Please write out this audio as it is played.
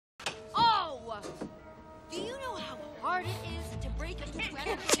hard it is to break into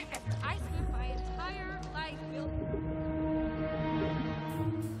weather. I spent my entire life building.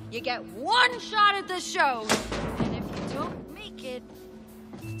 You get one shot at the show, and if you don't make it,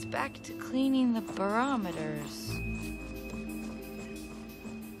 it's back to cleaning the barometers.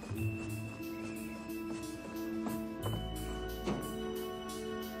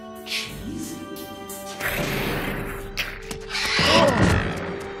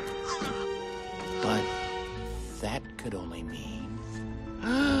 But that could only mean...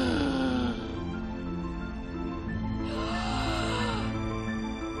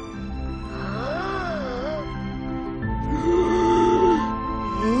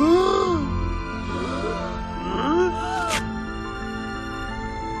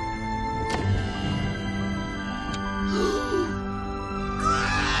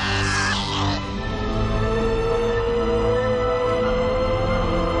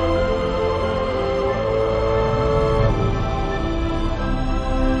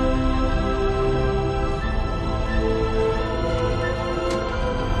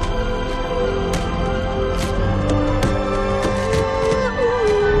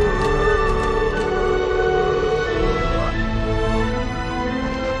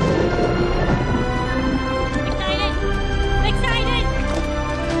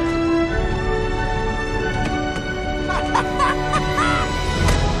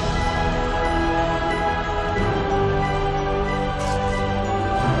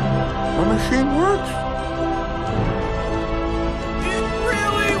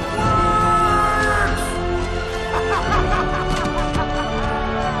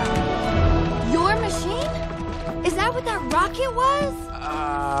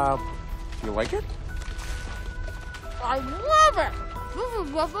 You like it? I love it! This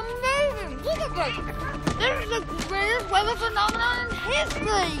is just amazing! Look at this! This is the greatest weather phenomenon in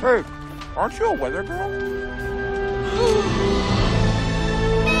history! Hey, aren't you a weather girl?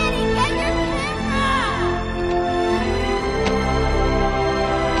 Manny, get your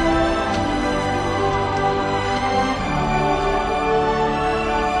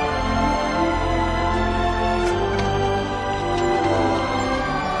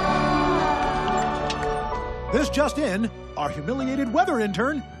This just in, our humiliated weather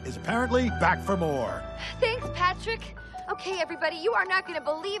intern is apparently back for more. Thanks, Patrick. Okay, everybody, you are not going to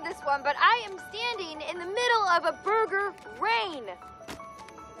believe this one, but I am standing in the middle of a burger rain.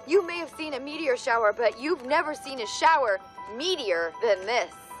 You may have seen a meteor shower, but you've never seen a shower meteor than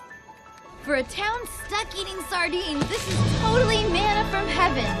this. For a town stuck eating sardines, this is totally manna from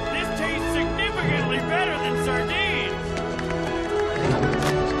heaven. This tastes significantly better than sardines.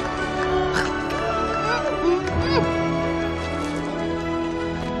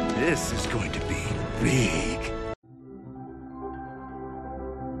 This is going to be big.